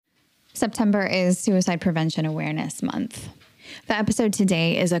September is Suicide Prevention Awareness Month. The episode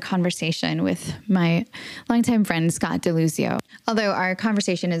today is a conversation with my longtime friend, Scott Deluzio. Although our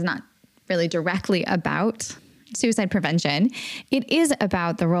conversation is not really directly about suicide prevention, it is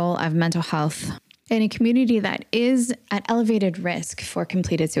about the role of mental health in a community that is at elevated risk for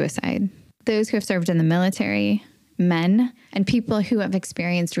completed suicide. Those who have served in the military, men, and people who have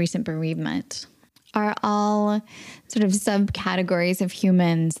experienced recent bereavement are all sort of subcategories of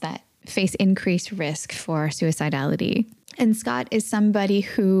humans that face increased risk for suicidality. And Scott is somebody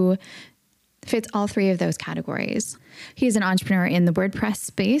who fits all three of those categories. He's an entrepreneur in the WordPress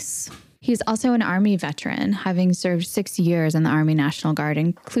space. He's also an Army veteran, having served 6 years in the Army National Guard,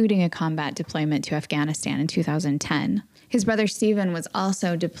 including a combat deployment to Afghanistan in 2010. His brother Stephen was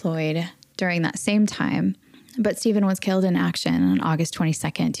also deployed during that same time, but Stephen was killed in action on August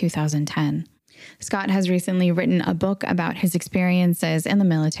 22nd, 2010. Scott has recently written a book about his experiences in the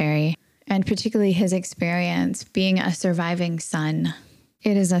military, and particularly his experience being a surviving son.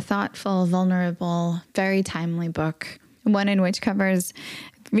 It is a thoughtful, vulnerable, very timely book, one in which covers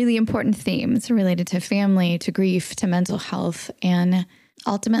really important themes related to family, to grief, to mental health, and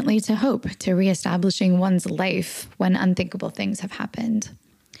ultimately to hope, to reestablishing one's life when unthinkable things have happened.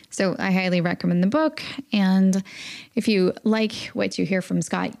 So I highly recommend the book. And if you like what you hear from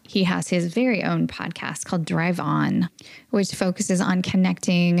Scott, he has his very own podcast called Drive On, which focuses on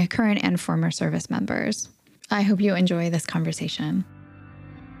connecting current and former service members. I hope you enjoy this conversation.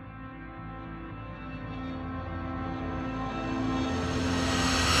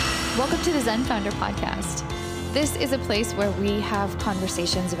 Welcome to the Zen Founder Podcast. This is a place where we have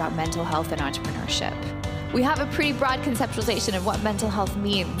conversations about mental health and entrepreneurship. We have a pretty broad conceptualization of what mental health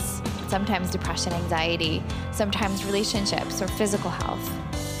means. Sometimes depression, anxiety, sometimes relationships or physical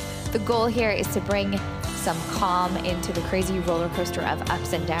health. The goal here is to bring some calm into the crazy roller coaster of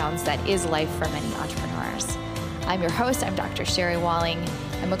ups and downs that is life for many entrepreneurs. I'm your host, I'm Dr. Sherry Walling.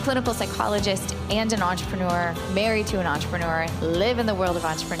 I'm a clinical psychologist and an entrepreneur, married to an entrepreneur, live in the world of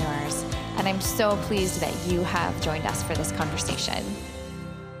entrepreneurs, and I'm so pleased that you have joined us for this conversation.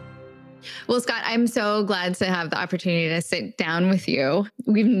 Well, Scott, I'm so glad to have the opportunity to sit down with you.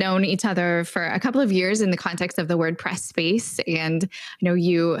 We've known each other for a couple of years in the context of the WordPress space. And I know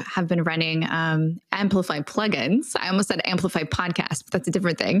you have been running Amplify plugins. I almost said Amplify podcast, but that's a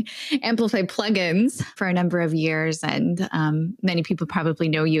different thing. Amplify plugins for a number of years. And many people probably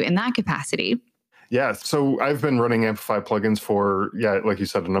know you in that capacity. Yeah, so I've been running Amplify plugins for, like you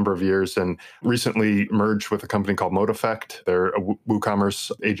said, a number of years, and recently merged with a company called Motifect. They're a WooCommerce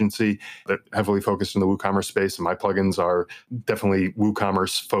agency that heavily focused in the WooCommerce space, and my plugins are definitely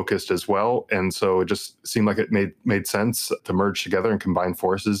WooCommerce focused as well. And so it just seemed like it made sense to merge together and combine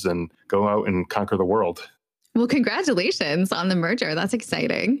forces and go out and conquer the world. Well, congratulations on the merger. That's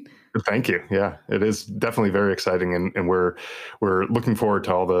exciting. Thank you. Yeah, it is definitely very exciting. And we're looking forward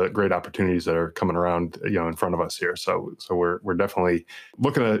to all the great opportunities that are coming around, in front of us here. So we're definitely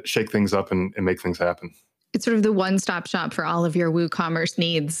looking to shake things up and make things happen. It's sort of the one-stop shop for all of your WooCommerce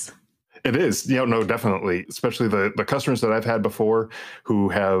needs. It is, no, definitely, especially the customers that I've had before who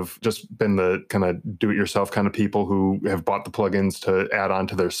have just been the kind of do-it-yourself kind of people who have bought the plugins to add on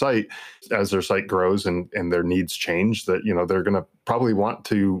to their site. As their site grows and their needs change, that, they're going to probably want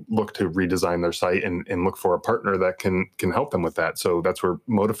to look to redesign their site and look for a partner that can help them with that. So that's where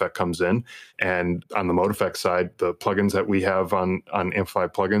Motifect comes in. And on the Motifect side, the plugins that we have on Amplify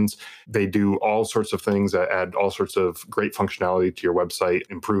plugins, they do all sorts of things that add all sorts of great functionality to your website,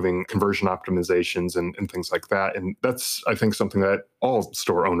 improving conversion optimizations and things like that. And that's, I think, something that all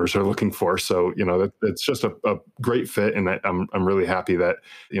store owners are looking for. So, it's just a great fit. And I'm really happy that,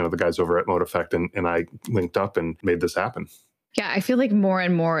 the guys over at Motifect and I linked up and made this happen. Yeah, I feel like more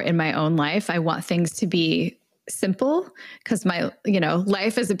and more in my own life, I want things to be simple because my,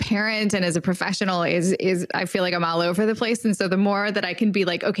 life as a parent and as a professional is I feel like I'm all over the place. And so the more that I can be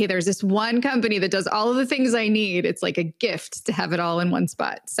like, okay, there's this one company that does all of the things I need, it's like a gift to have it all in one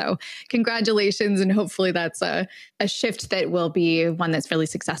spot. So congratulations. And hopefully that's a shift that will be one that's really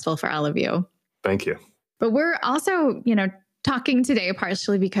successful for all of you. Thank you. But we're also, talking today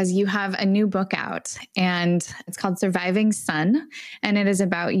partially because you have a new book out, and it's called Surviving Son. And it is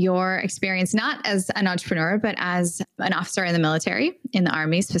about your experience, not as an entrepreneur, but as an officer in the military, in the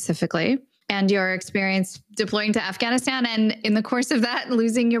Army specifically, and your experience deploying to Afghanistan and in the course of that,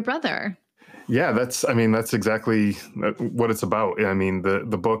 losing your brother. Yeah, that's exactly what it's about. I mean, the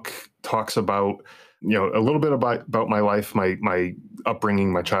book talks about, a little bit about my life, my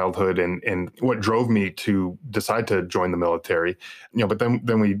upbringing, my childhood, and what drove me to decide to join the military. But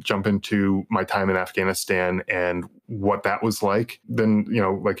then we jump into my time in Afghanistan and what that was like. Then,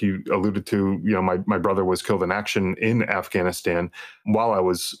 like you alluded to, my brother was killed in action in Afghanistan while I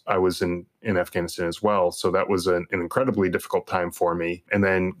was in Afghanistan as well. So that was an incredibly difficult time for me. And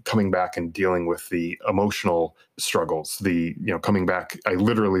then coming back and dealing with the emotional struggles, coming back, I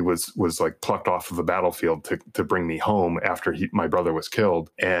literally was like plucked off of the battlefield to bring me home after my brother was killed.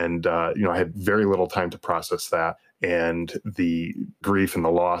 And, I had very little time to process that. And the grief and the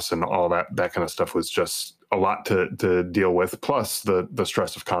loss and all that kind of stuff was just a lot to deal with. Plus the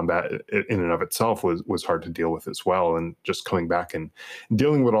stress of combat in and of itself was hard to deal with as well. And just coming back and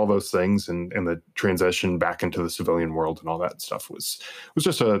dealing with all those things and the transition back into the civilian world and all that stuff was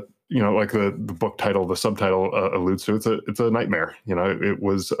just like the book title, the subtitle alludes to, it's a nightmare. It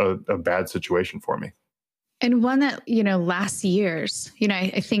was a bad situation for me. And one that, lasts years.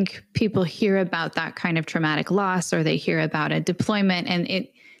 I think people hear about that kind of traumatic loss, or they hear about a deployment and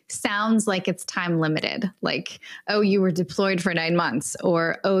it sounds like it's time limited. Like, oh, you were deployed for 9 months,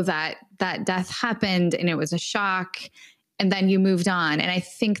 or, oh, that death happened and it was a shock, and then you moved on. And I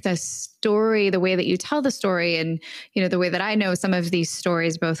think the story, the way that you tell the story, and the way that I know some of these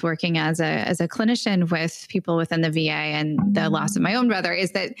stories, both working as a clinician with people within the VA and the loss of my own brother,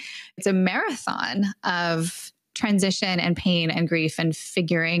 is that it's a marathon of transition and pain and grief and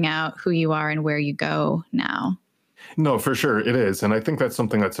figuring out who you are and where you go now. No, for sure it is. And I think that's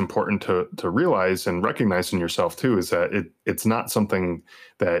something that's important to realize and recognize in yourself too, is that it's not something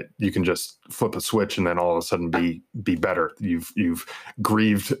that you can just flip a switch and then all of a sudden be better. You've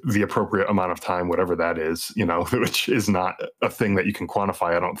grieved the appropriate amount of time, whatever that is, which is not a thing that you can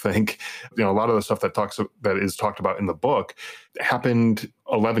quantify, I don't think. A lot of the stuff that is talked about in the book happened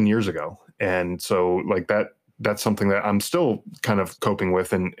 11 years ago. And so like that's something that I'm still kind of coping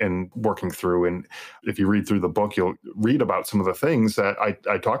with and working through. And if you read through the book, you'll read about some of the things that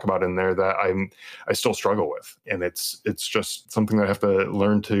I talk about in there that I still struggle with. And it's just something that I have to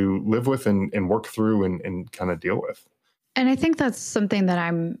learn to live with and work through and kind of deal with. And I think that's something that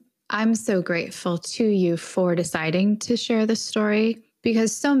I'm so grateful to you for deciding to share this story,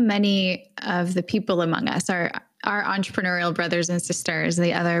 because so many of the people among us are our entrepreneurial brothers and sisters,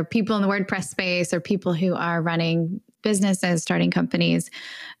 the other people in the WordPress space, or people who are running businesses, starting companies,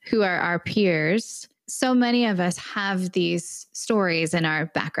 who are our peers. So many of us have these stories in our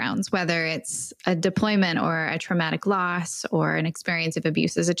backgrounds, whether it's a deployment or a traumatic loss or an experience of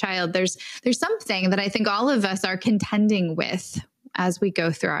abuse as a child. There's something that I think all of us are contending with as we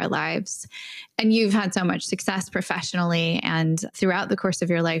go through our lives. And you've had so much success professionally and throughout the course of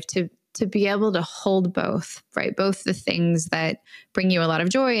your life to be able to hold both, right? Both the things that bring you a lot of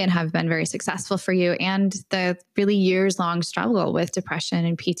joy and have been very successful for you, and the really years-long struggle with depression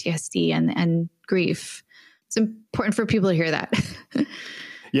and PTSD and grief. It's important for people to hear that.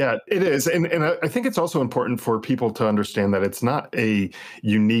 Yeah, it is. And I think it's also important for people to understand that it's not a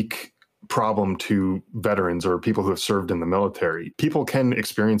unique problem to veterans or people who have served in the military. People can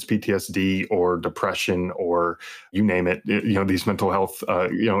experience PTSD or depression or you name it, these mental health,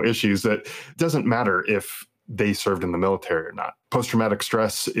 issues. That doesn't matter if they served in the military or not. Post-traumatic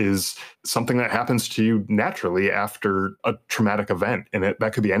stress is something that happens to you naturally after a traumatic event. And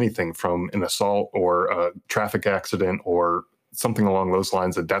that could be anything from an assault or a traffic accident or something along those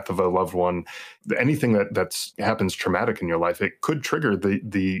lines, the death of a loved one, anything that's happens traumatic in your life, it could trigger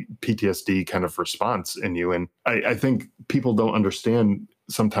the PTSD kind of response in you. And I think people don't understand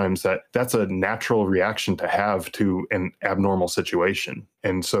sometimes that that's a natural reaction to have to an abnormal situation.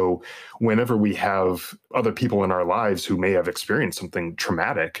 And so whenever we have other people in our lives who may have experienced something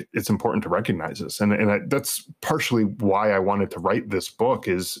traumatic, it's important to recognize this. And that's partially why I wanted to write this book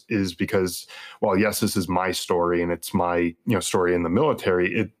is because, while yes, this is my story and it's my story in the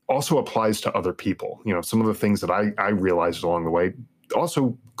military, it also applies to other people. Some of the things that I realized along the way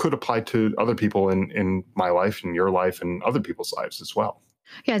also could apply to other people in my life and your life and other people's lives as well.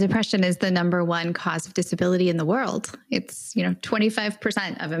 Yeah, depression is the number one cause of disability in the world. It's,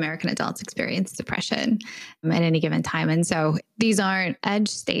 25% of American adults experience depression at any given time. And so these aren't edge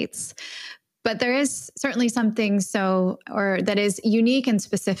states. But there is certainly something that is unique and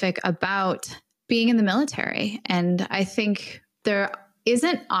specific about being in the military. And I think there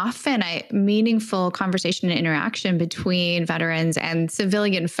isn't often a meaningful conversation and interaction between veterans and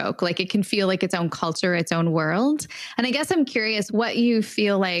civilian folk. Like, it can feel like its own culture, its own world. And I guess I'm curious what you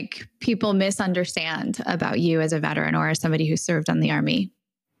feel like people misunderstand about you as a veteran or as somebody who served on the Army.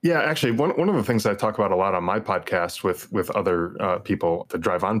 Yeah, actually, one of the things I talk about a lot on my podcast with other people, the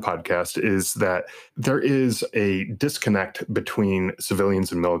Drive On podcast, is that there is a disconnect between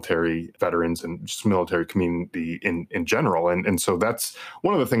civilians and military veterans and just military community in general. And so that's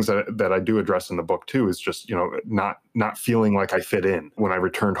one of the things that I do address in the book too, is just, not feeling like I fit in. When I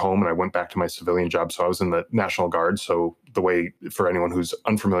returned home and I went back to my civilian job, so I was in the National Guard. So the way, for anyone who's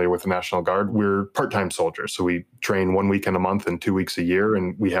unfamiliar with the National Guard, we're part-time soldiers. So we train 1 weekend a month and 2 weeks a year,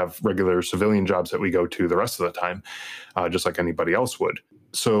 and we have regular civilian jobs that we go to the rest of the time, just like anybody else would.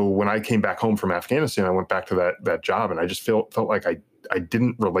 So when I came back home from Afghanistan, I went back to that job, and I just felt like I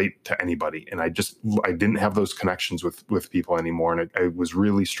didn't relate to anybody, and I didn't have those connections with people anymore, and I was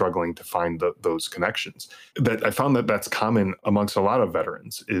really struggling to find those connections. That I found that's common amongst a lot of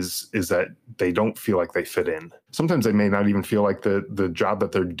veterans is that they don't feel like they fit in. Sometimes they may not even feel like the job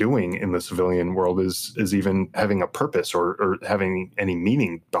that they're doing in the civilian world is even having a purpose or having any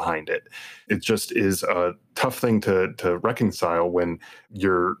meaning behind it. It just is a tough thing to reconcile when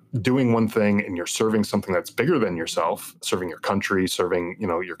you're doing one thing and you're serving something that's bigger than yourself, serving your country, serving,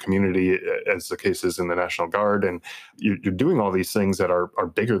 your community, as the case is in the National Guard. And you're doing all these things that are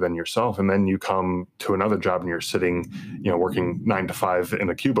bigger than yourself. And then you come to another job and you're sitting, working 9 to 5 in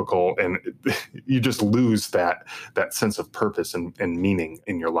a cubicle, and you just lose that sense of purpose and meaning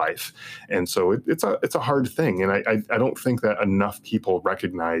in your life. And so it's a hard thing. And I don't think that enough people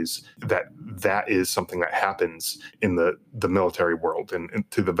recognize that is something that happens in the military world and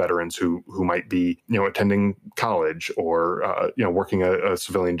to the veterans who might be, attending college or, working a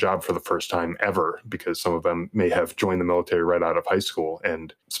civilian job for the first time ever, because some of them may have joined the military right out of high school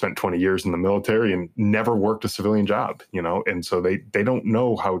and spent 20 years in the military and never worked a civilian job, and so they don't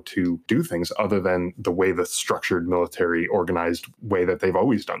know how to do things other than the way the structured military organized way that they've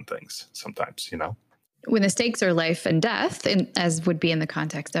always done things sometimes, When the stakes are life and death, and as would be in the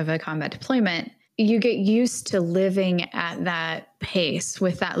context of a combat deployment, you get used to living at that pace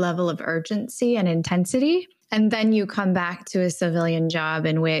with that level of urgency and intensity. And then you come back to a civilian job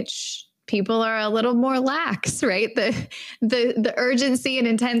in which people are a little more lax, right? The urgency and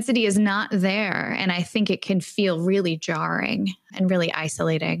intensity is not there. And I think it can feel really jarring and really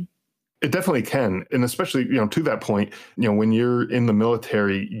isolating. It definitely can. And especially, to that point, when you're in the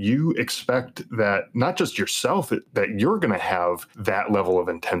military, you expect that not just yourself, that you're going to have that level of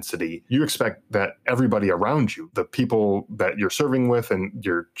intensity. You expect that everybody around you, the people that you're serving with and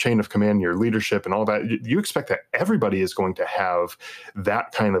your chain of command, your leadership and all that, you expect that everybody is going to have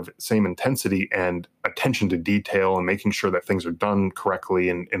that kind of same intensity and attention to detail and making sure that things are done correctly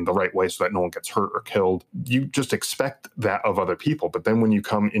and in the right way so that no one gets hurt or killed. You just expect that of other people. But then when you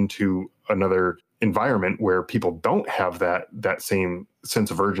come into another environment where people don't have that same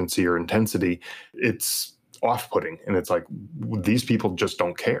sense of urgency or intensity, it's off-putting. And it's like, these people just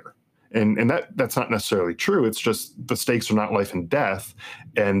don't care. And that's not necessarily true. It's just the stakes are not life and death.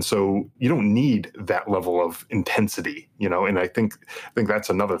 And so you don't need that level of intensity, and I think that's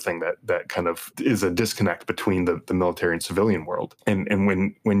another thing that kind of is a disconnect between the military and civilian world. And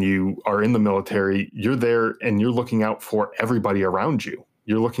when you are in the military, you're there and you're looking out for everybody around you.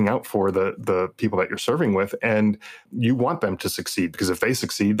 You're looking out for the people that you're serving with, and you want them to succeed, because if they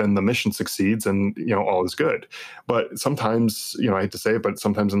succeed, then the mission succeeds and, all is good. But sometimes, I hate to say it, but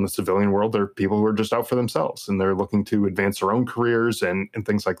sometimes in the civilian world, there are people who are just out for themselves and they're looking to advance their own careers and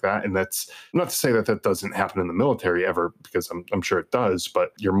things like that. And that's not to say that doesn't happen in the military ever, because I'm sure it does,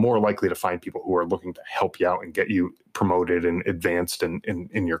 but you're more likely to find people who are looking to help you out and get you promoted and advanced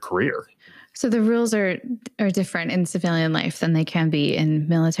in your career. So the rules are different in civilian life than they can be in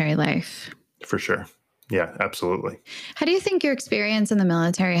military life. For sure. Yeah, absolutely. How do you think your experience in the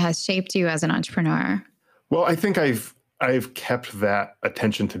military has shaped you as an entrepreneur? Well, I think I've kept that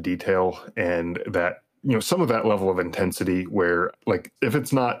attention to detail and that, some of that level of intensity where, like, if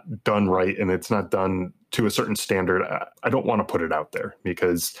it's not done right and it's not done to a certain standard, I don't want to put it out there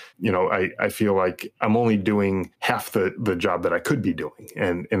because, I feel like I'm only doing half the job that I could be doing.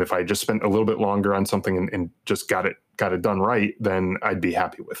 And if I just spent a little bit longer on something and just got it done right, then I'd be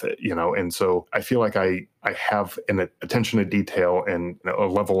happy with it, And so I feel like I have an attention to detail and a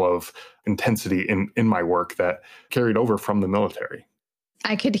level of intensity in my work that carried over from the military.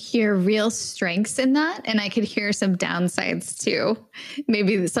 I could hear real strengths in that, and I could hear some downsides too.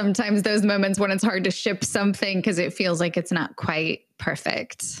 Maybe sometimes those moments when it's hard to ship something because it feels like it's not quite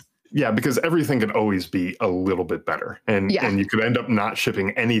perfect. Yeah, because everything could always be a little bit better. And you could end up not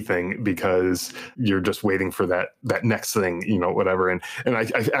shipping anything because you're just waiting for that next thing, whatever. And I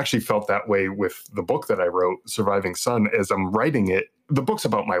actually felt that way with the book that I wrote, Surviving Son. As I'm writing it, the book's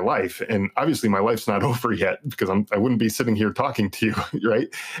about my life, and obviously my life's not over yet because I wouldn't be sitting here talking to you, right?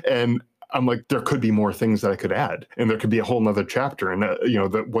 And I'm like, there could be more things that I could add, and there could be a whole nother chapter, and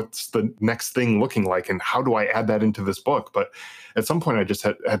what's the next thing looking like, and how do I add that into this book? But at some point, I just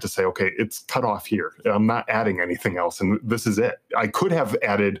had to say, okay, it's cut off here. I'm not adding anything else, and this is it. I could have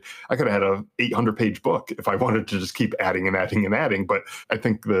had a 800-page book if I wanted to just keep adding and adding and adding. But I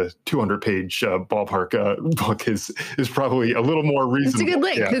think the 200-page ballpark book is probably a little more reasonable. It's a good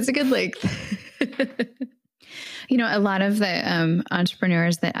length. Yeah. It's a good length. A lot of the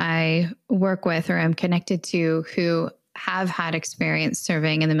entrepreneurs that I work with or am connected to who have had experience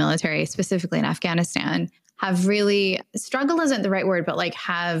serving in the military, specifically in Afghanistan, have really, struggle isn't the right word, but like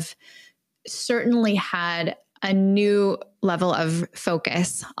have certainly had a new level of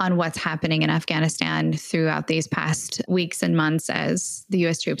focus on what's happening in Afghanistan throughout these past weeks and months as the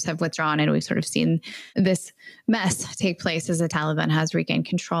US troops have withdrawn, and we've sort of seen this mess take place as the Taliban has regained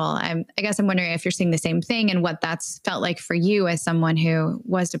control. I guess I'm wondering if you're seeing the same thing and what that's felt like for you as someone who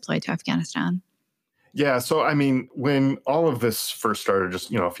was deployed to Afghanistan. Yeah. So, I mean, when all of this first started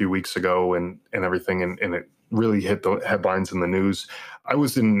just, a few weeks ago and everything, and it really hit the headlines in the news, I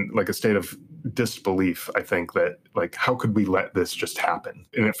was in like a state of disbelief. I think that like, how could we let this just happen?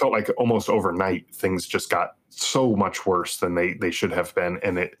 And it felt like almost overnight, things just got so much worse than they should have been.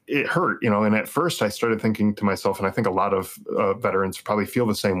 And it hurt, and at first I started thinking to myself, and I think a lot of veterans probably feel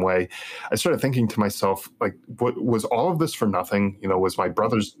the same way. I started thinking to myself, like, what was all of this for nothing? Was my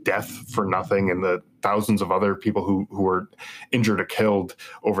brother's death for nothing? And the thousands of other people who were injured or killed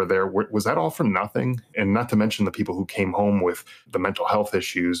over there, was that all for nothing? And not to mention the people who came home with the mental health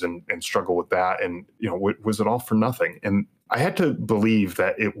issues and struggle with that. And, was it all for nothing? And I had to believe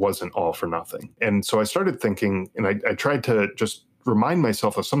that it wasn't all for nothing. And so I started thinking, and I tried to just remind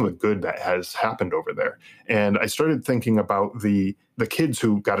myself of some of the good that has happened over there. And I started thinking about the kids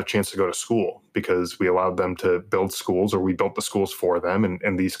who got a chance to go to school because we allowed them to build schools, or we built the schools for them.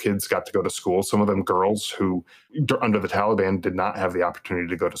 And these kids got to go to school. Some of them girls who under the Taliban did not have the opportunity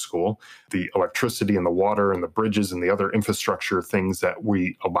to go to school. The electricity and the water and the bridges and the other infrastructure things that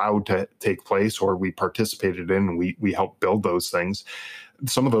we allowed to take place or we participated in, and we helped build those things.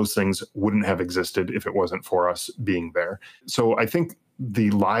 Some of those things wouldn't have existed if it wasn't for us being there. So I think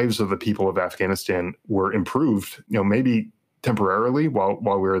the lives of the people of Afghanistan were improved, maybe temporarily while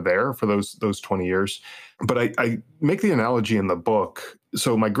we were there for those 20 years. But I make the analogy in the book.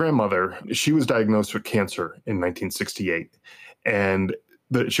 So my grandmother, she was diagnosed with cancer in 1968. And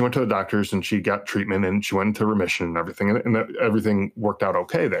she went to the doctors and she got treatment and she went into remission and everything. And everything worked out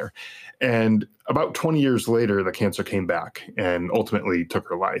okay there. And about 20 years later, the cancer came back and ultimately took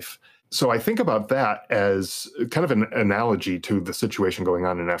her life. So I think about that as kind of an analogy to the situation going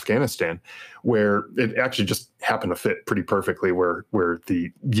on in Afghanistan, where it actually just happened to fit pretty perfectly where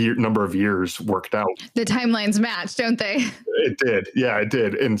the number of years worked out. The timelines match, don't they? It did. Yeah, it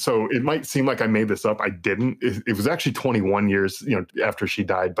did. And so it might seem like I made this up. I didn't. It was actually 21 years, after she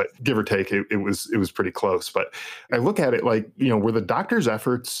died, but give or take, it was pretty close. But I look at it like, were the doctor's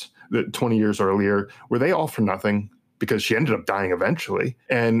efforts that 20 years earlier, were they all for nothing? Because she ended up dying eventually.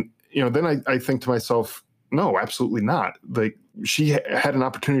 And then I think to myself, no, absolutely not. Like, she had an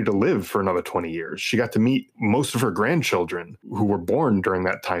opportunity to live for another 20 years. She got to meet most of her grandchildren who were born during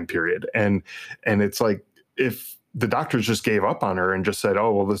that time period. And it's like, if the doctors just gave up on her and just said,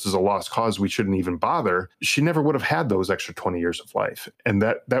 oh, well, this is a lost cause, we shouldn't even bother, she never would have had those extra 20 years of life. And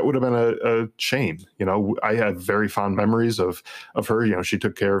that would have been a shame. I have very fond memories of her. She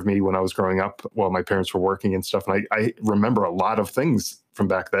took care of me when I was growing up while my parents were working and stuff. And I remember a lot of things from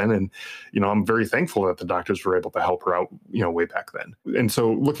back then. And, I'm very thankful that the doctors were able to help her out, way back then. And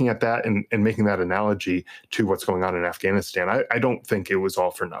so looking at that and making that analogy to what's going on in Afghanistan, I don't think it was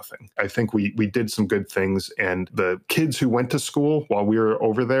all for nothing. I think we did some good things, and the kids who went to school while we were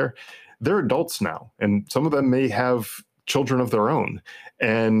over there, they're adults now. And some of them may have children of their own.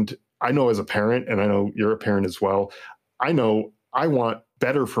 And I know as a parent, and I know you're a parent as well, I know I want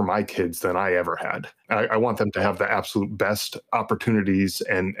better for my kids than I ever had. I want them to have the absolute best opportunities,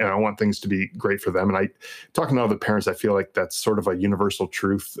 and I want things to be great for them. And talking to other parents, I feel like that's sort of a universal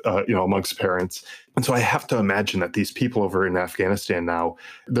truth, amongst parents. And so I have to imagine that these people over in Afghanistan now,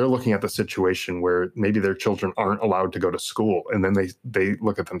 they're looking at the situation where maybe their children aren't allowed to go to school. And then they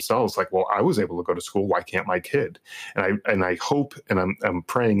look at themselves like, well, I was able to go to school. Why can't my kid? And I hope, and I'm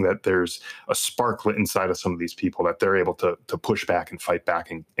praying that there's a spark lit inside of some of these people, that they're able to push back and fight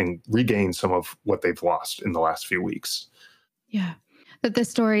back and regain some of what they've lost in the last few weeks. Yeah. That the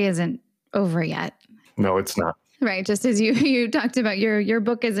story isn't over yet. No, it's not. Right. Just as you talked about, your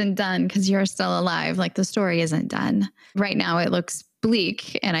book isn't done because you're still alive. Like, the story isn't done. Right now, it looks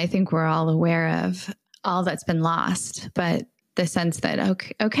bleak. And I think we're all aware of all that's been lost, but the sense that,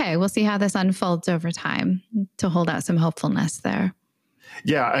 okay, we'll see how this unfolds over time, to hold out some hopefulness there.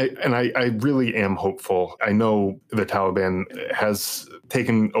 Yeah, I really am hopeful. I know the Taliban has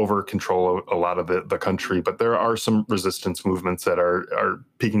taken over control of a lot of the country, but there are some resistance movements that are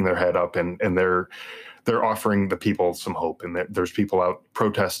peeking their head up, and they're offering the people some hope. And there's people out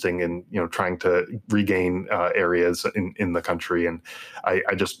protesting and trying to regain areas in the country. And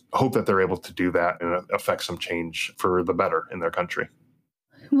I just hope that they're able to do that and affect some change for the better in their country.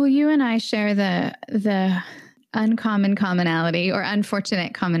 Well, you and I share the uncommon commonality, or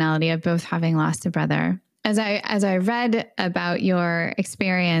unfortunate commonality, of both having lost a brother. As I read about your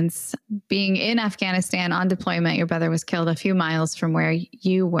experience being in Afghanistan on deployment, your brother was killed a few miles from where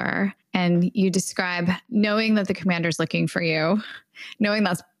you were. And you describe knowing that the commander's looking for you, knowing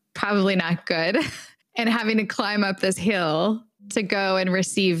that's probably not good, and having to climb up this hill to go and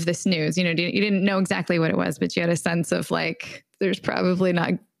receive this news. You didn't know exactly what it was, but you had a sense of like, there's probably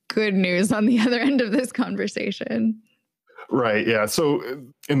not good news on the other end of this conversation. Right. Yeah. So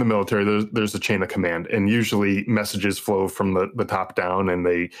in the military, there's a chain of command, and usually messages flow from the top down, and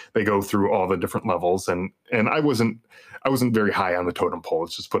they go through all the different levels. And I wasn't very high on the totem pole.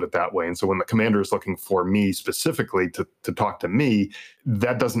 Let's just put it that way. And so when the commander is looking for me specifically to talk to me,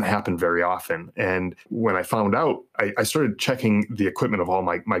 that doesn't happen very often. And when I found out, I started checking the equipment of all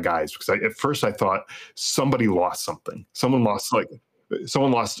my guys, because at first I thought somebody lost something. Someone lost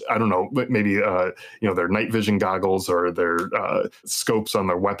I don't know, maybe their night vision goggles, or their scopes on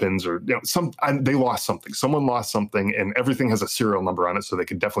their weapons, or they lost something. Someone lost something, and everything has a serial number on it, so they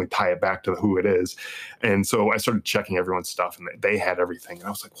could definitely tie it back to who it is. And so I started checking everyone's stuff, and they had everything. And I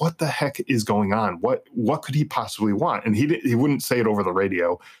was like, what the heck is going on? What could he possibly want? And he wouldn't say it over the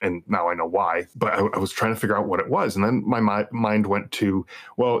radio, and now I know why. But I was trying to figure out what it was, and then my mind went to,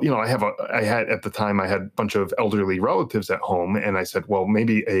 well, I had at the time I had a bunch of elderly relatives at home, and I said, well,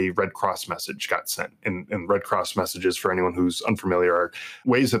 maybe a Red Cross message got sent. And Red Cross messages, for anyone who's unfamiliar, are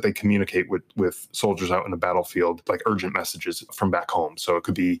ways that they communicate with soldiers out in the battlefield, like urgent messages from back home. So it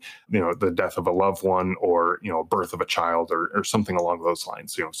could be, the death of a loved one, or, birth of a child, or something along those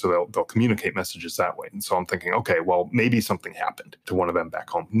lines, so they'll communicate messages that way. And so I'm thinking, okay, well, maybe something happened to one of them back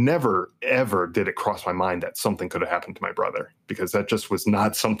home. Never, ever did it cross my mind that something could have happened to my brother, because that just was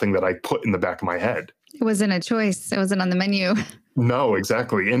not something that I put in the back of my head. It wasn't a choice. It wasn't on the menu. No,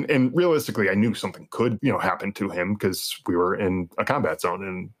 exactly. And realistically, I knew something could, happen to him, because we were in a combat zone,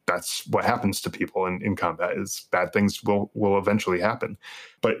 and that's what happens to people in combat, is bad things will eventually happen.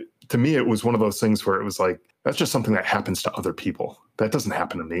 But to me, it was one of those things where it was like, that's just something that happens to other people. That doesn't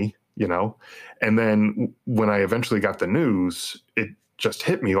happen to me, And then when I eventually got the news, it just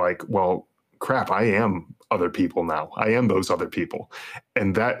hit me like, well, crap, I am other people now. I am those other people.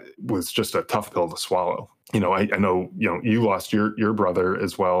 And that was just a tough pill to swallow. I know, you lost your brother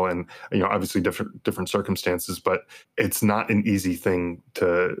as well, and, obviously different circumstances, but it's not an easy thing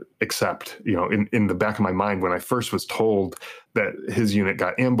to accept. In the back of my mind, when I first was told that his unit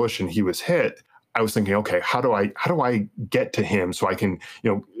got ambushed and he was hit, I was thinking, okay, how do I get to him so I can,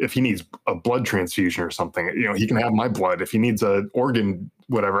 if he needs a blood transfusion or something, he can have my blood. If he needs an organ,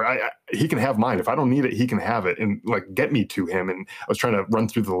 whatever, he can have mine. If I don't need it, he can have it, and get me to him. And I was trying to run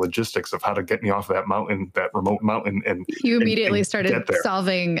through the logistics of how to get me off of that mountain, that remote mountain. And you immediately started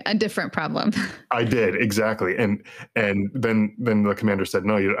solving a different problem. I did, exactly. And then the commander said,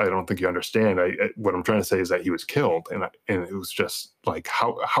 no, I don't think you understand. What I'm trying to say is that he was killed. And it was just like,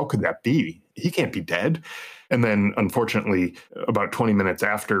 how could that be? He can't be dead. And then, unfortunately, about 20 minutes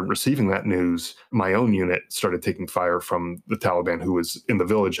after receiving that news, my own unit started taking fire from the Taliban, who was in the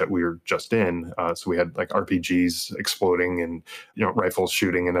village that we were just in. So we had RPGs exploding and rifles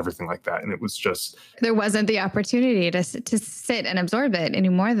shooting and everything like that. And it was just, there wasn't the opportunity to sit and absorb it any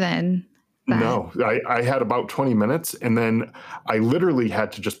more than that. No, I had about 20 minutes, and then I literally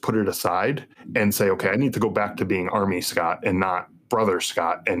had to just put it aside and say, okay, I need to go back to being Army Scott and not Brother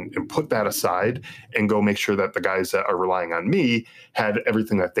Scott, and put that aside and go make sure that the guys that are relying on me had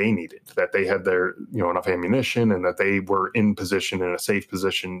everything that they needed, that they had their, enough ammunition, and that they were in position, in a safe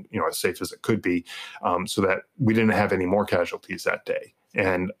position, as safe as it could be, so that we didn't have any more casualties that day.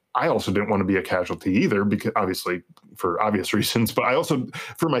 And I also didn't want to be a casualty either, because obviously for obvious reasons, but I also,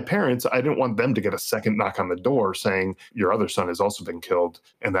 for my parents, I didn't want them to get a second knock on the door saying your other son has also been killed.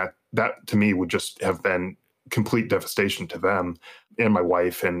 And that to me would just have been complete devastation to them and my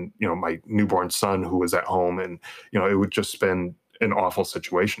wife and, my newborn son who was at home. And, it would just been an awful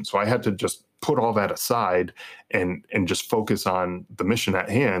situation. So I had to just put all that aside and just focus on the mission at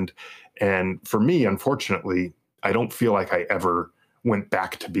hand. And for me, unfortunately, I don't feel like I ever went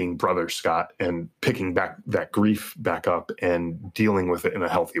back to being brother Scott and picking back that grief back up and dealing with it in a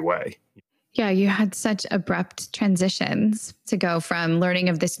healthy way. Yeah, you had such abrupt transitions to go from learning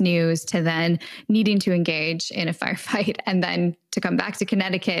of this news to then needing to engage in a firefight and then to come back to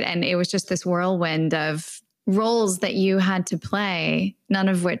Connecticut. And it was just this whirlwind of roles that you had to play, none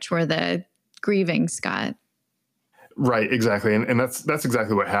of which were the grieving Scott. Right, exactly. And that's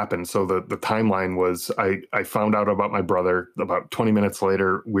exactly what happened. So the timeline was I found out about my brother. About 20 minutes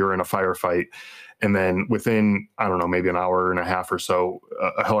later, we were in a firefight. And then within, I don't know, maybe an hour and a half or so,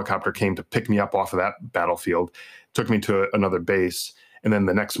 a helicopter came to pick me up off of that battlefield, took me to another base. And then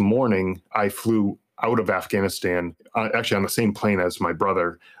the next morning, I flew out of Afghanistan, actually on the same plane as my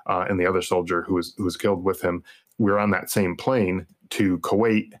brother and the other soldier who was killed with him. We were on that same plane to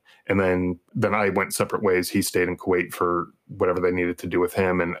Kuwait. And then I went separate ways. He stayed in Kuwait for whatever they needed to do with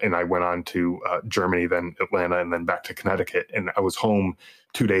him. And I went on to Germany, then Atlanta, and then back to Connecticut. And I was home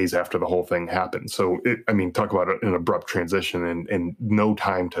 2 days after the whole thing happened. So, talk about an abrupt transition and no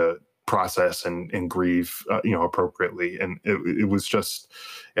time to process and grieve, appropriately. And it was just,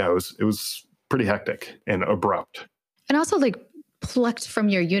 it was pretty hectic and abrupt. And also like plucked from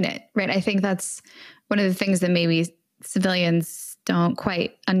your unit, right? I think that's one of the things that maybe civilians don't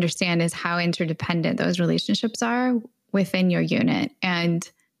quite understand is how interdependent those relationships are within your unit. And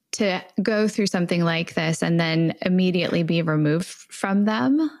to go through something like this and then immediately be removed from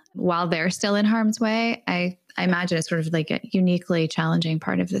them while they're still in harm's way, I imagine it's sort of like a uniquely challenging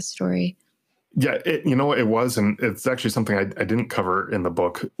part of this story. Yeah, it was, and it's actually something I didn't cover in the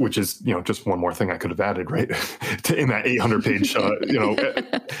book, which is, just one more thing I could have added, right? In that 800-page,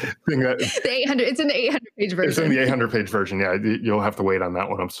 thing that... It's in the 800-page version. It's in the 800-page version, yeah. You'll have to wait on that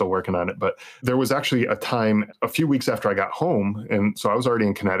one. I'm still working on it. But there was actually a time, a few weeks after I got home, and so I was already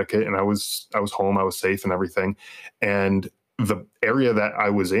in Connecticut, and I was home, I was safe and everything. And the area that I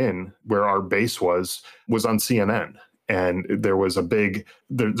was in, where our base was on CNN. And there was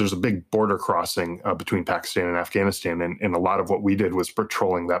there's a big border crossing between Pakistan and Afghanistan. And a lot of what we did was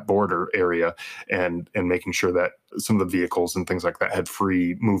patrolling that border area and making sure that some of the vehicles and things like that had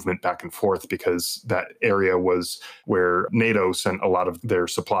free movement back and forth, because that area was where NATO sent a lot of their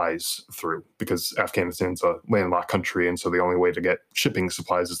supplies through, because Afghanistan's a landlocked country. And so the only way to get shipping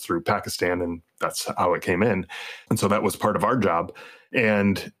supplies is through Pakistan. And that's how it came in. And so that was part of our job.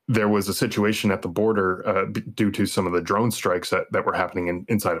 And there was a situation at the border due to some of the drone strikes that were happening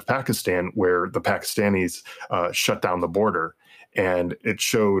inside of Pakistan, where the Pakistanis shut down the border. And it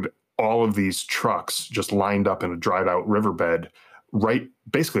showed all of these trucks just lined up in a dried out riverbed right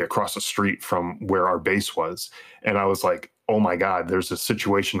basically across the street from where our base was. And I was like, oh my God, there's a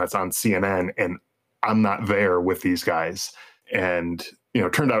situation that's on CNN and I'm not there with these guys. And,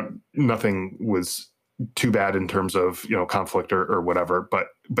 it turned out nothing was too bad in terms of, conflict or whatever.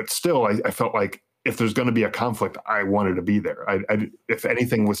 But still, I felt like if there's going to be a conflict, I wanted to be there. If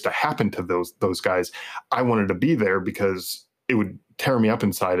anything was to happen to those guys, I wanted to be there, because it would tear me up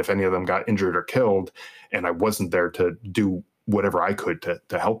inside if any of them got injured or killed, and I wasn't there to do whatever I could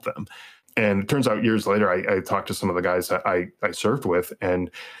to help them. And it turns out years later, I talked to some of the guys that I served with,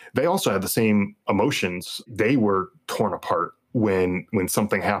 and they also had the same emotions. They were torn apart when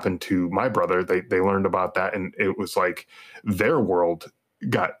something happened to my brother. They learned about that, and it was like their world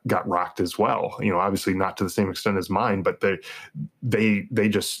got rocked as well. Obviously not to the same extent as mine, but they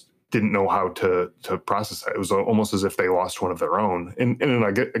just didn't know how to process that. It was almost as if they lost one of their own. And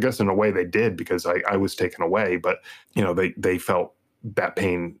I guess in a way they did, because I was taken away, but they felt that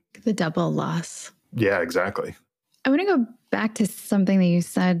pain. The double loss. Yeah, exactly. I want to go back to something that you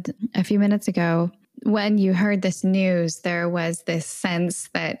said a few minutes ago. When you heard this news, there was this sense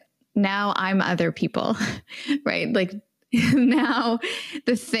that now I'm other people, right? Like now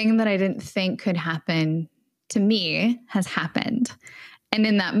the thing that I didn't think could happen to me has happened. And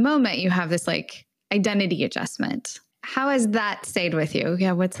in that moment, you have this like identity adjustment. How has that stayed with you?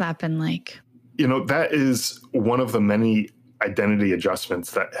 Yeah, what's that been like? That is one of the many identity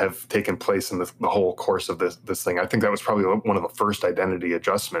adjustments that have taken place in the whole course of this thing. I think that was probably one of the first identity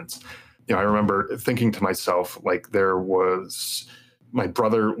adjustments. I remember thinking to myself, like, my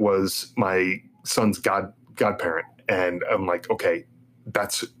brother was my son's godparent. And I'm like, okay,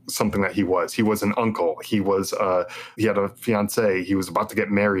 that's something that he was. He was an uncle. He had a fiance. He was about to get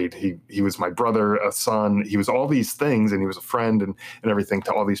married. He was my brother, a son. He was all these things, and he was a friend and everything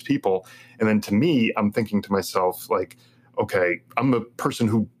to all these people. And then to me, I'm thinking to myself, like, okay, I'm a person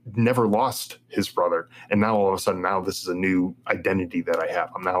who never lost his brother. And now all of a sudden, now this is a new identity that I have.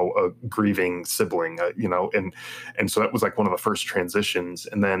 I'm now a grieving sibling, and so that was like one of the first transitions.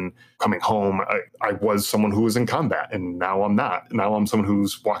 And then coming home, I was someone who was in combat, and now I'm not. Now I'm someone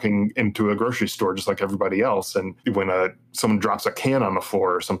who's walking into a grocery store just like everybody else. And when someone drops a can on the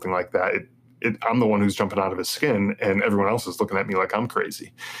floor or something like that, I'm the one who's jumping out of his skin, and everyone else is looking at me like I'm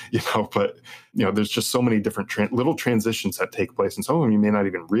crazy, but there's just so many different little transitions that take place. And some of them you may not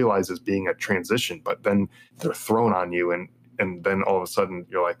even realize as being a transition, but then they're thrown on you. And then all of a sudden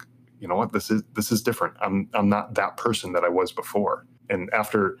you're like, you know what, this is different. I'm not that person that I was before. And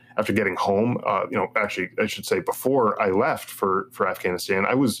after getting home, actually, I should say before I left for Afghanistan,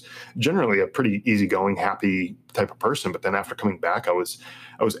 I was generally a pretty easygoing, happy type of person. But then after coming back, I was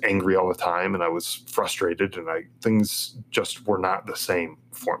angry all the time, and I was frustrated, and things just were not the same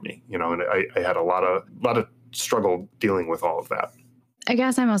for me. And I had a lot of struggle dealing with all of that. I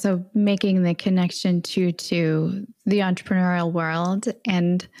guess I'm also making the connection to the entrepreneurial world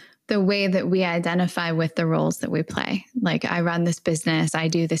and the way that we identify with the roles that we play. Like, I run this business, I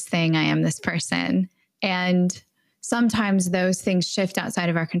do this thing, I am this person. And sometimes those things shift outside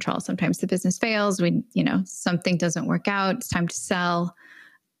of our control. Sometimes the business fails, something doesn't work out, it's time to sell.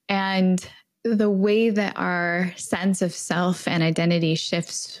 And the way that our sense of self and identity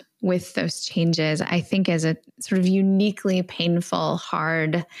shifts with those changes, I think is a sort of uniquely painful,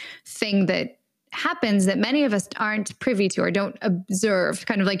 hard thing that happens that many of us aren't privy to or don't observe,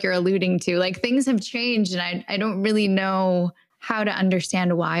 kind of like you're alluding to. Like, things have changed, and I don't really know how to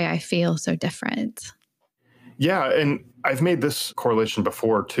understand why I feel so different. Yeah, and I've made this correlation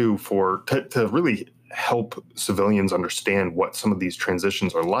before too, to really help civilians understand what some of these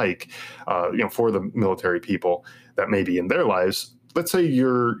transitions are like, for the military people that may be in their lives. Let's say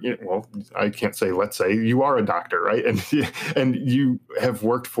I can't say let's say you are a doctor, right? And you have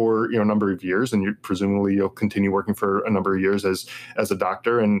worked for a number of years, and presumably you'll continue working for a number of years as a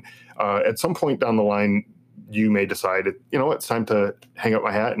doctor. And at some point down the line, you may decide, it's time to hang up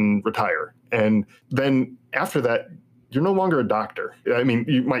my hat and retire. And then after that, you're no longer a doctor. I mean,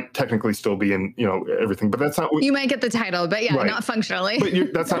 you might technically still be in, everything, but that's not what you might get the title, but yeah, right. Not functionally.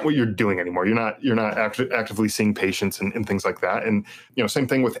 But that's not what you're doing anymore. You're not actively seeing patients and things like that. And, same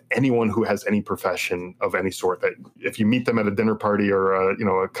thing with anyone who has any profession of any sort, that if you meet them at a dinner party or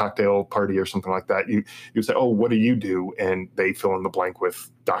a cocktail party or something like that, you say, oh, what do you do? And they fill in the blank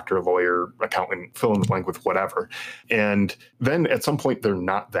with doctor, lawyer, accountant, fill in the blank with whatever. And then at some point they're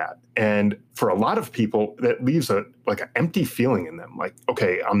not that. And for a lot of people, that leaves an empty feeling in them. Like,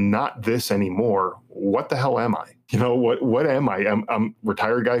 okay, I'm not this anymore. What the hell am I? What am I? I'm a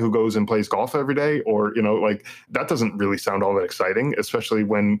retired guy who goes and plays golf every day, or, that doesn't really sound all that exciting, especially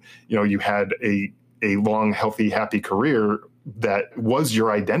when, you had a long, healthy, happy career that was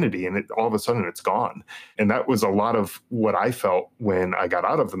your identity, and all of a sudden it's gone. And that was a lot of what I felt when I got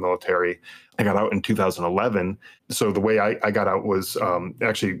out of the military. I got out in 2011. So the way I got out was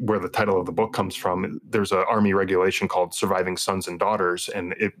actually where the title of the book comes from. There's an Army regulation called Surviving Sons and Daughters,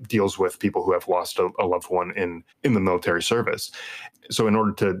 and it deals with people who have lost a loved one in the military service. So in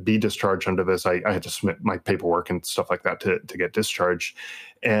order to be discharged under this, I had to submit my paperwork and stuff like that to get discharged.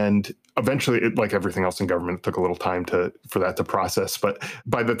 And eventually, like everything else in government, it took a little time for that to process. But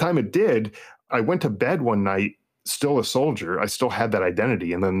by the time it did, I went to bed one night, still a soldier. I still had that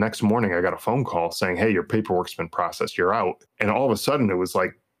identity. And then the next morning, I got a phone call saying, hey, your paperwork's been processed. You're out. And all of a sudden, it was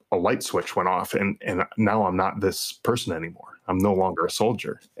like a light switch went off. And now I'm not this person anymore. I'm no longer a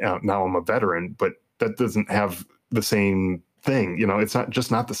soldier. Now I'm a veteran, but that doesn't have the same thing.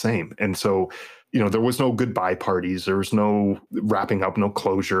 It's not the same. And so, there was no goodbye parties. There was no wrapping up, no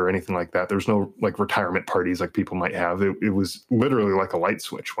closure or anything like that. There's no retirement parties like people might have. It was literally like a light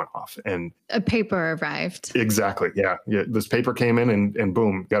switch went off and a paper arrived. Exactly. Yeah. This paper came in and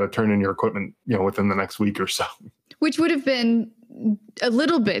boom, got to turn in your equipment, within the next week or so. Which would have been a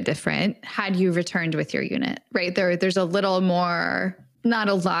little bit different had you returned with your unit, right? There's a little more. Not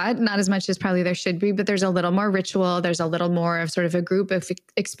a lot, not as much as probably there should be, but there's a little more ritual. There's a little more of sort of a group of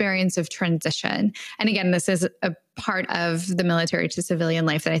experience of transition. And again, this is a part of the military to civilian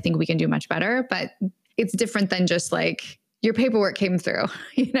life that I think we can do much better, but it's different than just your paperwork came through,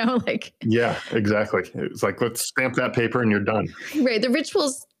 Yeah, exactly. It's like, let's stamp that paper and you're done. Right. The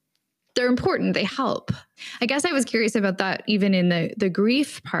rituals, they're important. They help. I guess I was curious about that even in the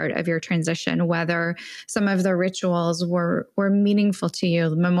grief part of your transition, whether some of the rituals were meaningful to you,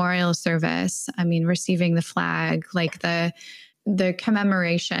 the memorial service, receiving the flag, the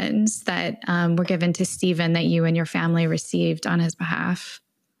commemorations that were given to Stephen that you and your family received on his behalf.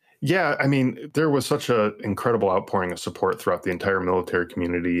 Yeah, I mean, there was such an incredible outpouring of support throughout the entire military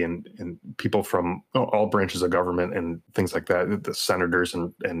community and people from all branches of government and things like that, the senators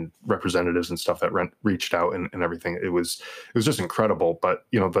and representatives and stuff that reached out and everything. It was just incredible. But,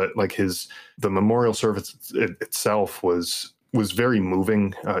 the memorial service itself was very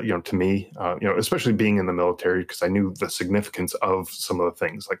moving, to me, especially being in the military, because I knew the significance of some of the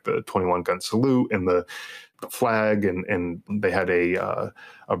things like the 21 gun salute and the flag, and they had a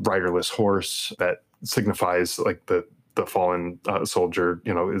riderless horse that signifies like the fallen soldier.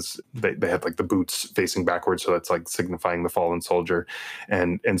 Is they had like the boots facing backwards, so that's like signifying the fallen soldier,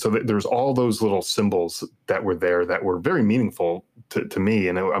 and so there's all those little symbols that were there that were very meaningful to me,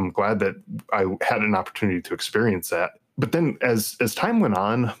 and I'm glad that I had an opportunity to experience that. But then as time went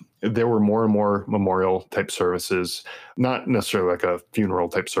on, there were more and more memorial type services, not necessarily like a funeral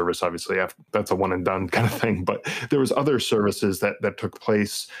type service. Obviously, that's a one and done kind of thing. But there was other services that took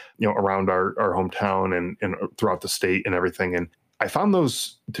place, around our hometown and throughout the state and everything. And I found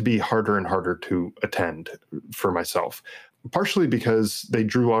those to be harder and harder to attend for myself, partially because they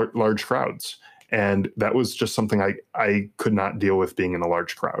drew large crowds. And that was just something I could not deal with, being in a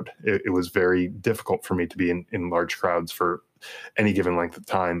large crowd. It was very difficult for me to be in large crowds for any given length of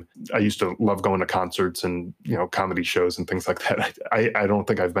time. I used to love going to concerts and, comedy shows and things like that. I don't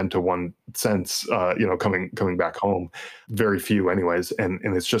think I've been to one since, coming back home. Very few anyways. And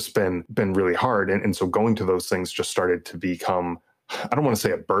it's just been really hard. And so going to those things just started to become, I don't want to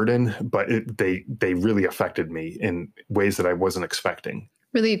say a burden, but they really affected me in ways that I wasn't expecting.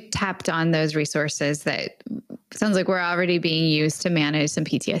 Really tapped on those resources that sounds like were already being used to manage some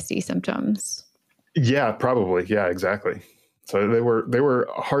PTSD symptoms. Yeah, probably. Yeah, exactly. So they were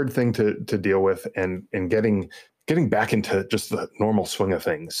a hard thing to deal with, and getting back into just the normal swing of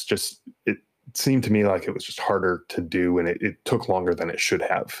things. Just it seemed to me like it was just harder to do, and it took longer than it should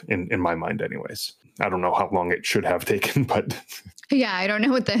have in my mind anyways. I don't know how long it should have taken, but yeah, I don't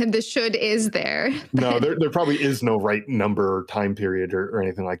know what the should is there. No, there probably is no right number or time period or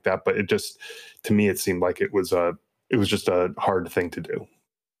anything like that. But it just, to me, it seemed like it was just a hard thing to do.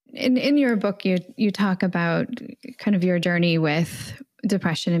 In your book, you talk about kind of your journey with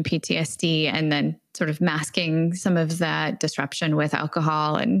depression and PTSD, and then sort of masking some of that disruption with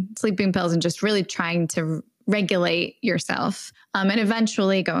alcohol and sleeping pills, and just really trying to regulate yourself. And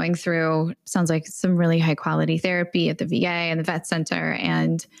eventually going through, sounds like, some really high quality therapy at the VA and the vet center.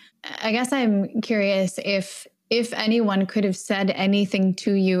 And I guess I'm curious if anyone could have said anything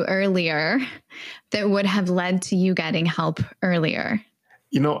to you earlier that would have led to you getting help earlier.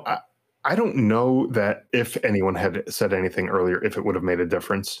 I don't know that if anyone had said anything earlier, if it would have made a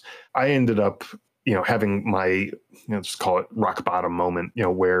difference. I ended up, having my, just call it rock bottom moment,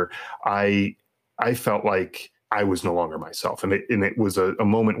 where I felt like I was no longer myself. And it was a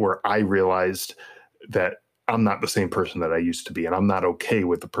moment where I realized that I'm not the same person that I used to be, and I'm not okay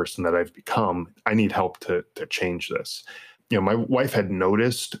with the person that I've become. I need help to change this. My wife had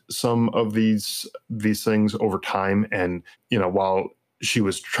noticed some of these things over time. And, while she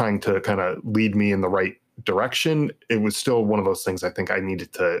was trying to kind of lead me in the right direction, it was still one of those things I think I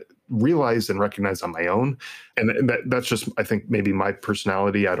needed to realize and recognize on my own. And that's just, I think, maybe my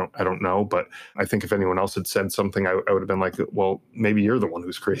personality. I don't know. But I think if anyone else had said something, I would have been like, well, maybe you're the one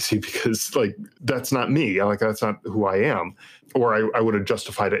who's crazy, because like, that's not me. Like, that's not who I am. Or I would have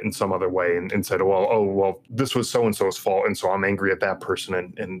justified it in some other way and said, well, this was so-and-so's fault, and so I'm angry at that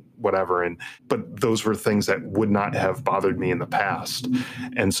person and whatever. But those were things that would not have bothered me in the past.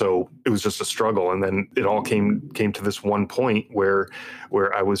 And so it was just a struggle. And then it all came to this one point where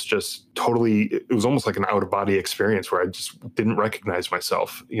I was just totally, it was almost like an out-of-body experience where I just didn't recognize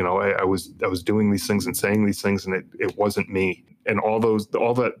myself. I was doing these things and saying these things, and it wasn't me. And all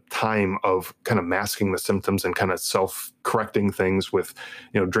that time of kind of masking the symptoms and kind of self-correcting things with,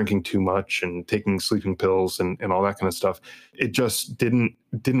 drinking too much and taking sleeping pills and all that kind of stuff, it just didn't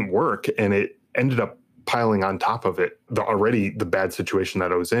work. And it ended up piling on top of it, the bad situation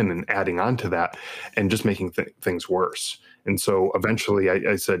that I was in, and adding on to that and just making things worse. And so eventually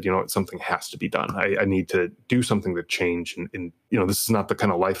I said, something has to be done. I need to do something to change. And this is not the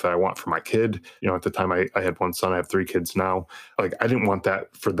kind of life that I want for my kid. At the time I had one son, I have 3 kids now. Like, I didn't want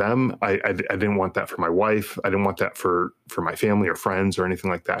that for them. I didn't want that for my wife. I didn't want that for my family or friends or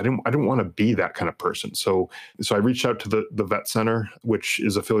anything like that. I didn't want to be that kind of person. So I reached out to the vet center, which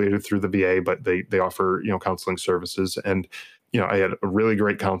is affiliated through the VA, but they offer, counseling services. And I had a really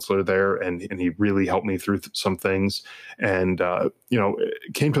great counselor there, and he really helped me through some things. And,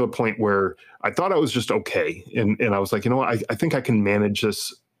 it came to the point where I thought I was just okay. And I was like, I think I can manage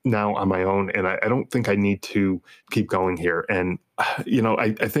this now on my own, and I don't think I need to keep going here. And,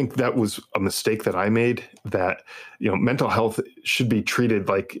 I think that was a mistake that I made, that, mental health should be treated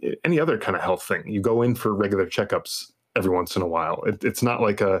like any other kind of health thing. You go in for regular checkups every once in a while. It's not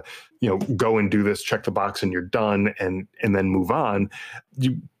like go and do this, check the box and you're done and then move on.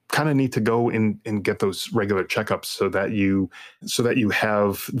 You kind of need to go and get those regular checkups so that you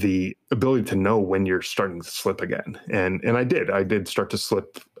have the ability to know when you're starting to slip again. And I did start to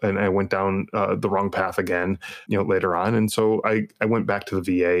slip, and I went down the wrong path again, later on. And so I went back to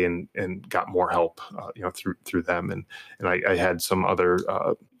the VA and got more help, through them. And I had some other,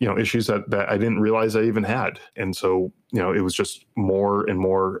 issues that I didn't realize I even had. And so, it was just more and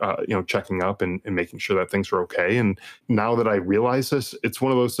more, checking up and making sure that things were okay. And now that I realize this, it's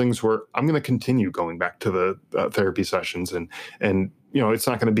one of those things where I'm going to continue going back to the therapy sessions, and it's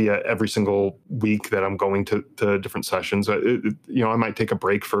not going to be every single week that I'm going to different sessions. I might take a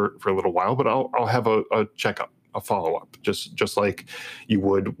break for a little while, but I'll have a checkup, a follow-up, just like you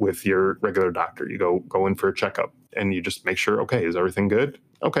would with your regular doctor. You go in for a checkup and you just make sure, okay, is everything good?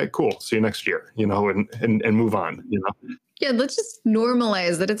 Okay, cool. See you next year, and move on, Yeah, let's just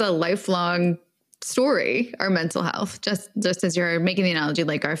normalize that it's a lifelong story, our mental health, just as you're making the analogy,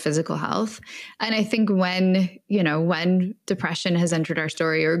 like our physical health. And I think when depression has entered our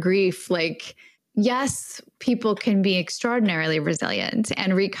story, or grief, like, yes, people can be extraordinarily resilient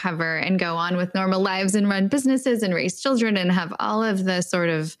and recover and go on with normal lives and run businesses and raise children and have all of the sort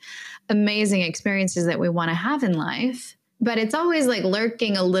of amazing experiences that we want to have in life. But it's always like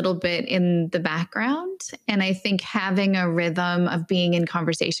lurking a little bit in the background. And I think having a rhythm of being in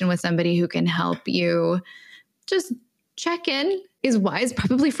conversation with somebody who can help you just check in is wise,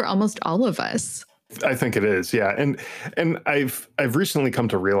 probably for almost all of us. I think it is. Yeah. And I've recently come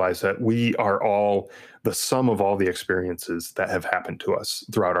to realize that we are all the sum of all the experiences that have happened to us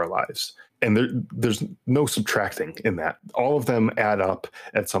throughout our lives. And there's no subtracting in that. All of them add up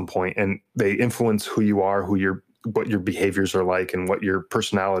at some point, and they influence who you are, what your behaviors are like, and what your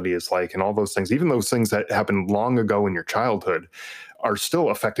personality is like, and all those things. Even those things that happened long ago in your childhood are still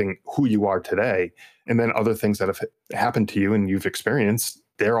affecting who you are today. And then other things that have happened to you and you've experienced,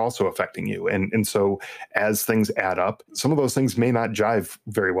 they're also affecting you. And so as things add up, some of those things may not jive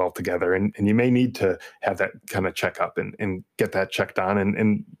very well together. And you may need to have that kind of checkup and get that checked on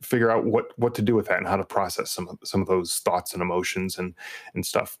and figure out what to do with that and how to process some of those thoughts and emotions and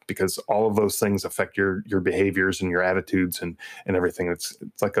stuff, because all of those things affect your behaviors and your attitudes and everything. It's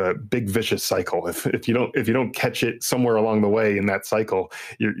like a big vicious cycle. If you don't catch it somewhere along the way in that cycle,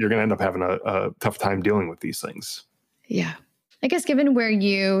 you're going to end up having a tough time dealing with these things. Yeah. I guess given where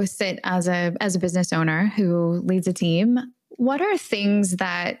you sit as a business owner who leads a team, what are things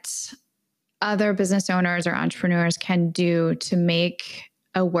that other business owners or entrepreneurs can do to make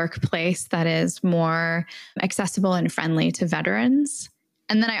a workplace that is more accessible and friendly to veterans?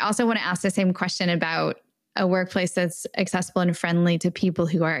 And then I also want to ask the same question about a workplace that's accessible and friendly to people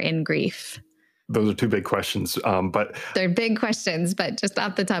who are in grief. Those are two big questions, but they're big questions, but just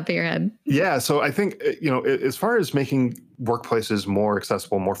off the top of your head. Yeah. So I think, as far as making workplaces more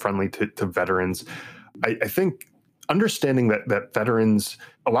accessible, more friendly to veterans, I think understanding that veterans,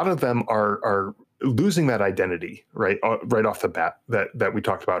 a lot of them are losing that identity, right off the bat that we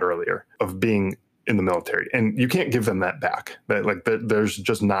talked about earlier, of being in the military, and you can't give them that back. There's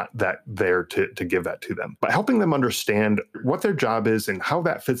just not that there to give that to them. But helping them understand what their job is and how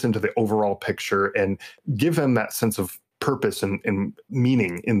that fits into the overall picture, and give them that sense of purpose and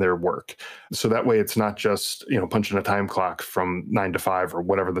meaning in their work. So that way it's not just, punching a time clock from 9 to 5 or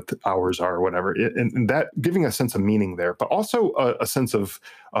whatever the hours are or whatever. And that giving a sense of meaning there, but also a sense of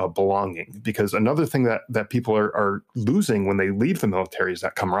belonging. Because another thing that people are losing when they leave the military is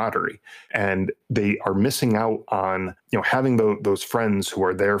that camaraderie. And they are missing out on, having those friends who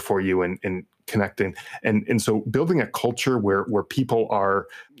are there for you and connecting. And so building a culture where people are,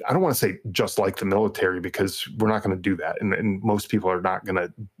 I don't want to say just like the military, because we're not going to do that. And most people are not going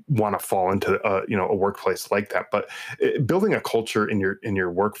to want to fall into a workplace like that. But building a culture in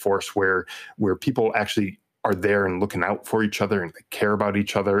your workforce where people actually are there and looking out for each other, and they care about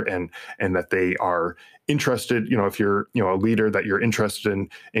each other, and that they are interested, if you're, a leader, that you're interested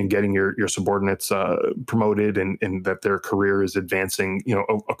in getting your subordinates promoted, and that their career is advancing,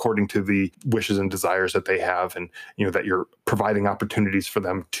 according to the wishes and desires that they have, and, that you're providing opportunities for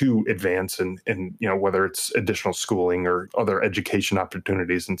them to advance, and whether it's additional schooling or other education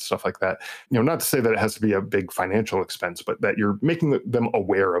opportunities and stuff like that. Not to say that it has to be a big financial expense, but that you're making them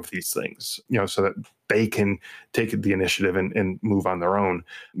aware of these things, so that they can take the initiative and move on their own,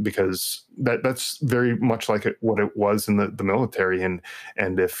 because that's very much like what it was in the military. And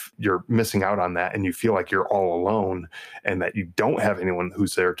if you're missing out on that and you feel like you're all alone and that you don't have anyone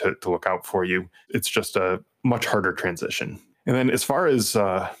who's there to look out for you, it's just a much harder transition. And then as far as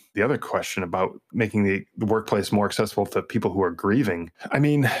the other question about making the workplace more accessible to people who are grieving, I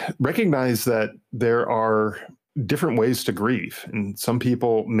mean, recognize that there are different ways to grieve. And some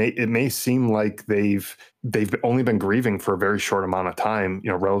people it may seem like they've only been grieving for a very short amount of time,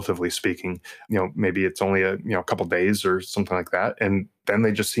 relatively speaking. Maybe it's only a couple days or something like that. And then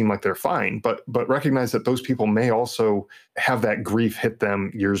they just seem like they're fine. But recognize that those people may also have that grief hit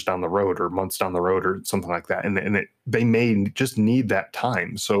them years down the road or months down the road or something like that. And they may just need that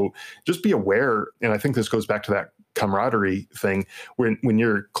time. So just be aware. And I think this goes back to that camaraderie thing. When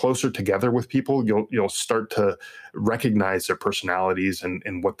you're closer together with people, you'll start to recognize their personalities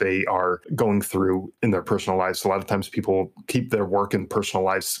and what they are going through in their personal lives. A lot of times people keep their work and personal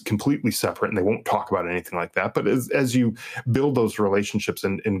lives completely separate and they won't talk about anything like that. But as you build those relationships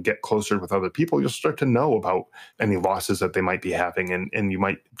and get closer with other people, you'll start to know about any losses that they might be having, and you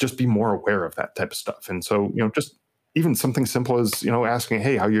might just be more aware of that type of stuff. And so, just even something simple as, asking,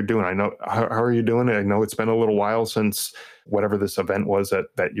 hey, how you're doing? I know, how are you doing? I know it's been a little while since whatever this event was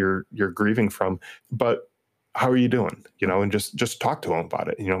that you're grieving from, but how are you doing? And just talk to them about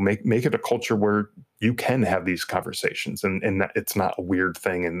it. Make it a culture where you can have these conversations and that it's not a weird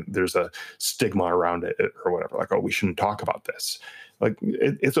thing and there's a stigma around it or whatever, like, oh, we shouldn't talk about this. Like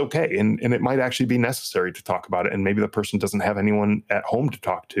it's okay. And it might actually be necessary to talk about it. And maybe the person doesn't have anyone at home to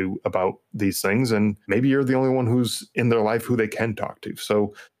talk to about these things. And maybe you're the only one who's in their life who they can talk to.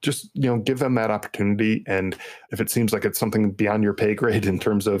 So just, give them that opportunity. And if it seems like it's something beyond your pay grade in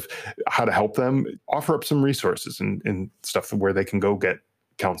terms of how to help them, offer up some resources and stuff where they can go get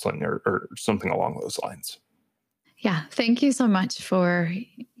counseling or something along those lines. Yeah. Thank you so much for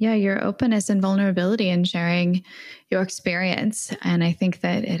your openness and vulnerability and sharing your experience. And I think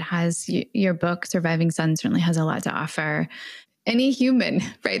that your book, Surviving Son, certainly has a lot to offer any human,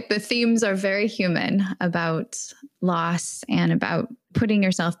 right? The themes are very human about loss and about putting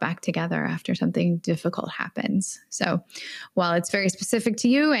yourself back together after something difficult happens. So while it's very specific to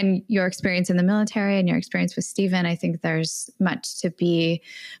you and your experience in the military and your experience with Stephen, I think there's much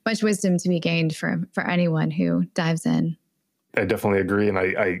wisdom to be gained for anyone who dives in. I definitely agree. And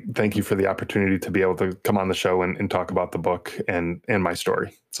I thank you for the opportunity to be able to come on the show and talk about the book and my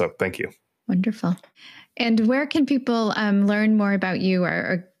story. So thank you. Wonderful. And where can people learn more about you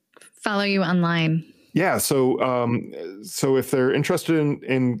or follow you online? Yeah. So if they're interested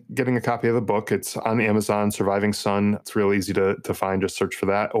in getting a copy of the book, it's on Amazon, Surviving Son. It's real easy to find. Just search for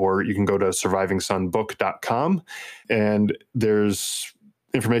that. Or you can go to survivingsonbook.com and there's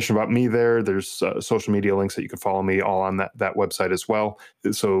information about me there. There's social media links that you can follow me all on that website as well.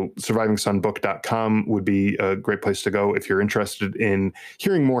 So survivingsonbook.com would be a great place to go if you're interested in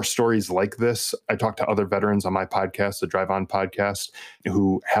hearing more stories like this. I talk to other veterans on my podcast, the Drive On podcast,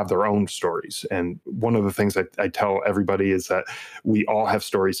 who have their own stories. And one of the things I tell everybody is that we all have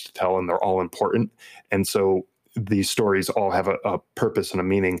stories to tell and they're all important. And so these stories all have a purpose and a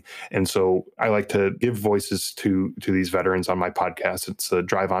meaning. And so I like to give voices to these veterans on my podcast. It's the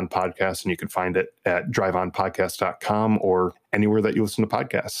Drive On Podcast, and you can find it at driveonpodcast.com or anywhere that you listen to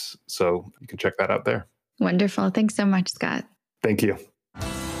podcasts. So you can check that out there. Wonderful. Thanks so much, Scott. Thank you.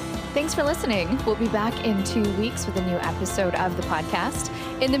 Thanks for listening. We'll be back in 2 weeks with a new episode of the podcast.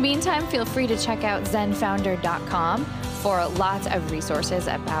 In the meantime, feel free to check out zenfounder.com for lots of resources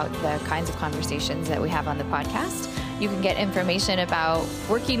about the kinds of conversations that we have on the podcast. You can get information about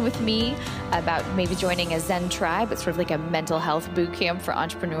working with me, about maybe joining a Zen tribe. It's sort of like a mental health boot camp for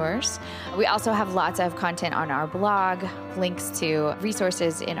entrepreneurs. We also have lots of content on our blog, links to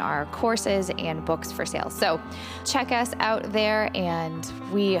resources in our courses and books for sale. So check us out there, and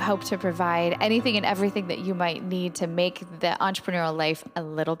we hope to provide anything and everything that you might need to make the entrepreneurial life a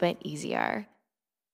little bit easier.